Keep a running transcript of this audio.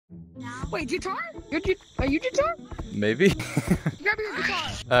Wait, Juitar? Are you Juitar? Maybe. Grab your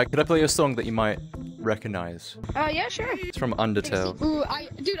guitar. Could I play a song that you might recognize? Yeah, sure. It's from Undertale. Ooh,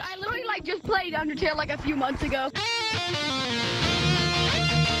 dude, I literally like just played Undertale like a few months ago.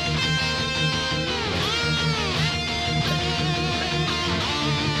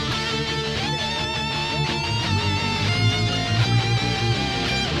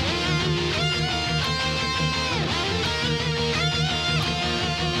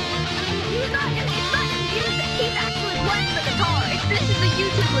 He's actually playing the guitar. This is the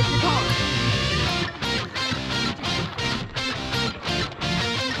YouTuber guitar.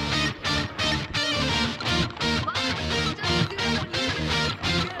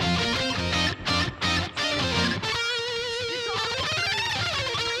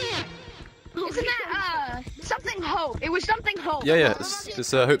 Isn't that something hope? It was something hope. Yeah,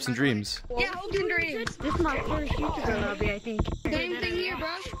 it's hopes and dreams. Yeah, hopes and dreams. This is my first YouTuber lobby, I think. Same thing here, bro.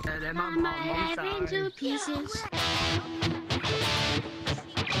 My head into pieces.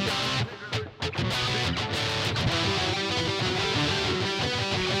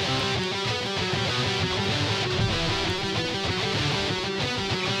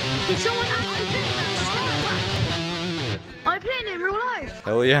 Someone I played in real life.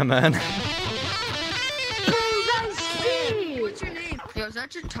 Hell yeah, man. What's your name? Yo, is that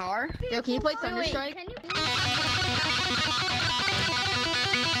Juitar? Yo, can you play Thunderstrike?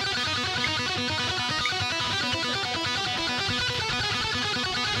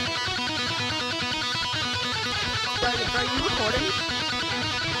 Are you recording?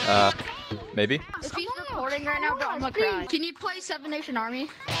 Maybe? If he's recording right now, bro, I'm gonna cry. Can you play Seven Nation Army?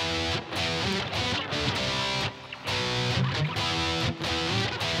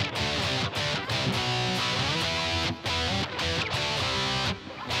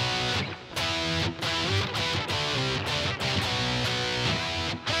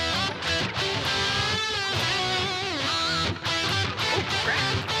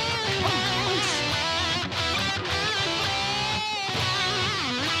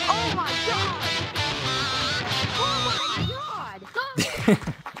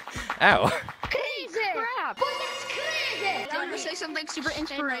 Ow. Crazy! Crap! But that's crazy! I'm gonna say something super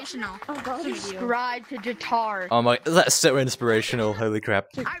inspirational. Oh, God, Subscribe to Juitar. Oh my, that's so inspirational. Holy crap.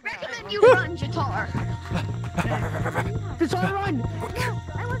 I recommend you run Juitar. Juitar, run!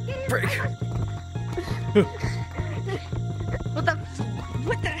 Break.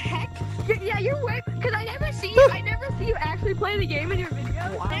 What the heck? Yeah, you're weird. Cause I never see you actually play the game in your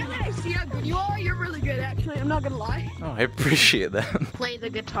video. Wow. Now that I see how good you are, you're really good actually. I'm not gonna lie. Oh, I appreciate that. Play the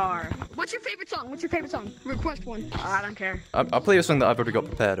guitar. What's your favorite song? What's your favorite song? Request one. I don't care. I'll play a song that I've already got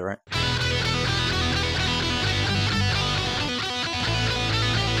prepared, alright?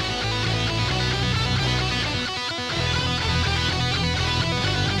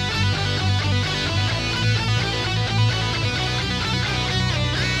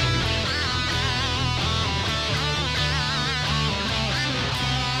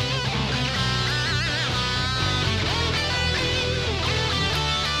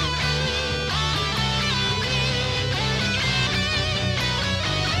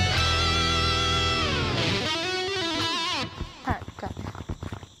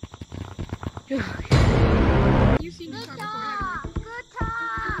 You seen Guitar before?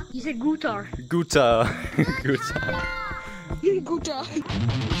 You said Guitar. Guitar. Guitar. Guitar.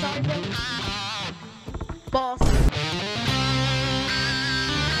 Sorry, bro. Boss.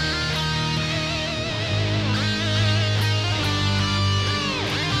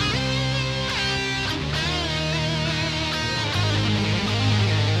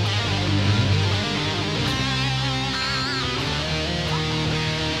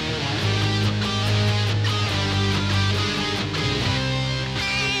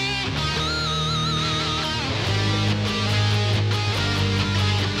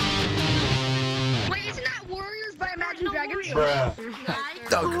 Bruh.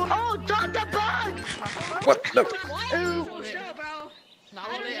 Doug. Oh, Doug the Bug! What? No.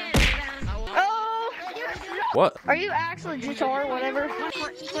 Oh! What? Are you actually Juitar or whatever?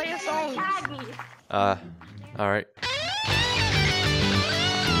 Play a song. Alright.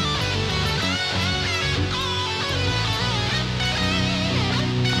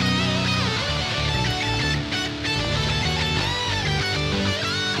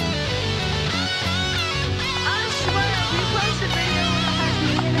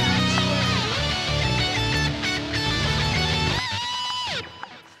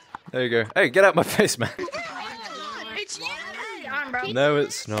 There you go. Hey, get out my face, man. It's you! No,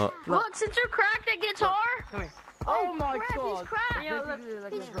 it's not. Look, since you cracked the guitar. Oh my God. He's cracked. Yeah,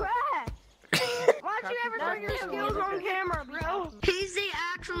 look, he's cracked. Why'd you ever show your skills on camera, bro? He's the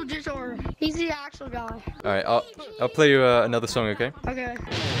actual Juitar. the actual guy. All right, I'll play you another song, okay? Okay.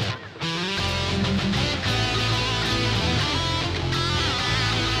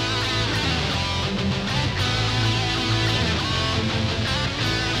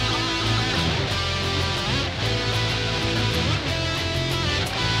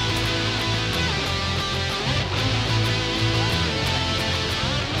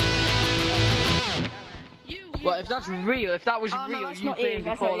 Well, if that's real, if that was Oh, no, real, that's you not playing it,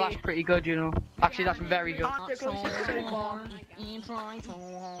 that's before, not that's it. pretty good, you know. Actually, that's very good.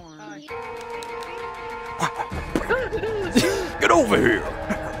 Get over here!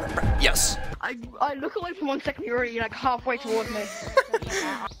 Yes. I look away for 1 second, you're already like halfway towards me.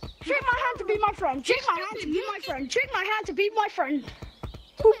 Shake my hand to be my friend. Shake my hand to be my friend. Shake my hand to be my friend.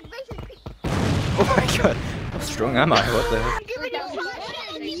 Oh my god, how strong am I? What the hell?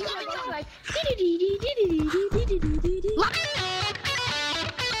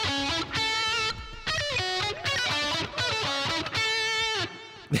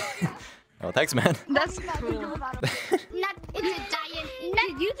 Oh, thanks, man. That's cool. Did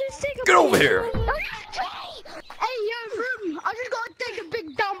you just take a Get over here! Hey, yo, Ruben, I just gotta take a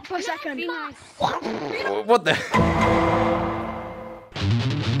big dump for a second. Be nice. What the?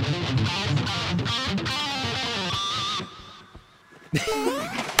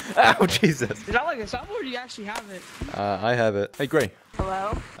 Ow, Jesus. Is that like a sample or do you actually have it? I have it. Hey, Gray.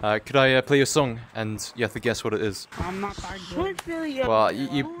 Hello? Could I play your song and you have to guess what it is? I'm not that good. Well,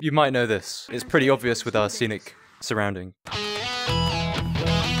 you might know this. It's pretty obvious with our scenic surrounding.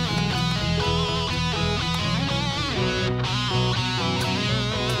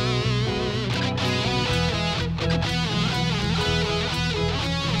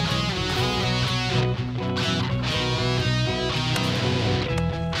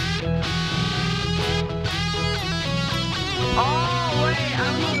 Oh, wait, I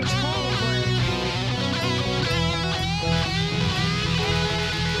don't know what it's called,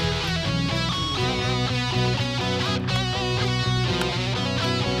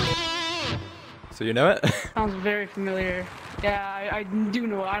 So you know it? Sounds very familiar. Yeah, I do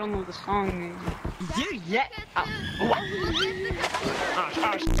know it. I don't know the song name. You yet? What?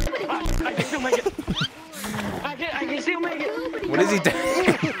 I can still make it. I can still make it. What is he doing?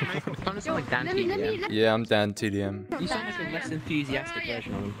 Honestly, like Dan TDM. Yeah, I'm Dan TDM. You sound like a less enthusiastic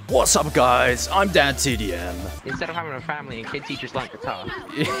version of him. What's up, guys? I'm Dan TDM. Instead of having a family and kids, he just like guitar.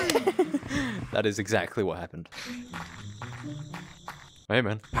 That is exactly what happened. Hey,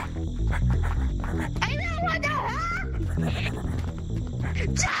 man.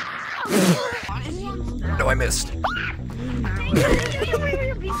 No, I missed.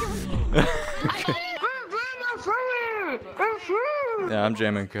 Yeah, I'm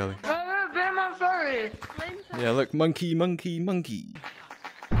jamming, Kelly. Yeah, look, monkey, monkey, monkey.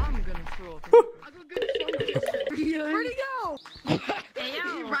 I'm gonna throw up. Where'd he go?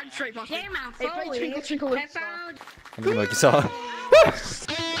 He ran straight past me. Hey, play Twinkle Twinkle Little Star. I'm doing my guitar.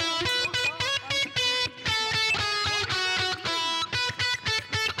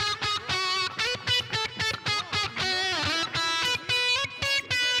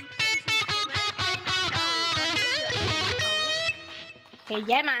 Hey,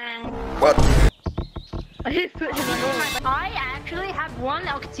 yeah, man. What? I actually have one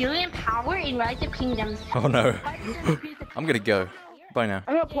octillion power in Rise of Kingdoms. Oh no. I'm gonna go. Bye now.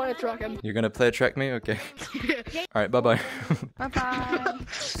 I'm gonna play a track him. You're gonna play a track me? Okay. Alright, bye bye. Bye bye.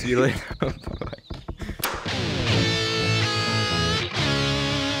 See you later. Bye bye.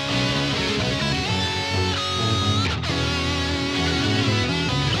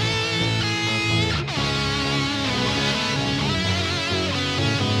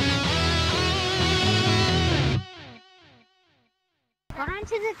 Go on to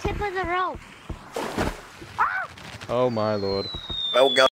the tip of the rope. Oh my lord. Well, go.